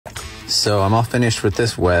So I'm all finished with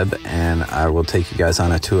this web, and I will take you guys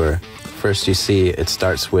on a tour. First, you see it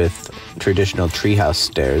starts with traditional treehouse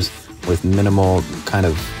stairs with minimal kind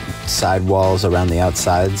of sidewalls around the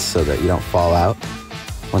outsides so that you don't fall out.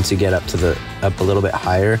 Once you get up a little bit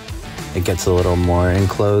higher, it gets a little more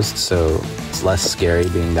enclosed, so it's less scary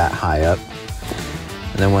being that high up.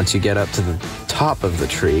 And then once you get up to the top of the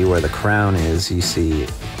tree where the crown is, you see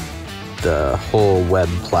the whole web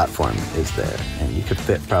platform is there, and you could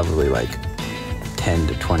fit probably like 10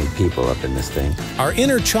 to 20 people up in this thing. Our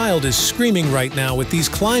inner child is screaming right now with these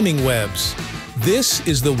climbing webs. This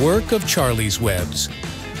is the work of Charlie's Webs,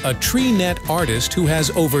 a tree net artist who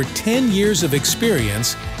has over 10 years of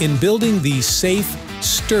experience in building these safe,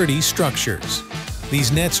 sturdy structures.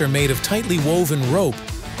 These nets are made of tightly woven rope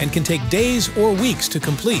and can take days or weeks to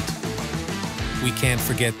complete. We can't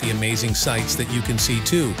forget the amazing sights that you can see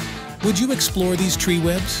too. Would you explore these tree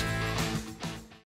webs?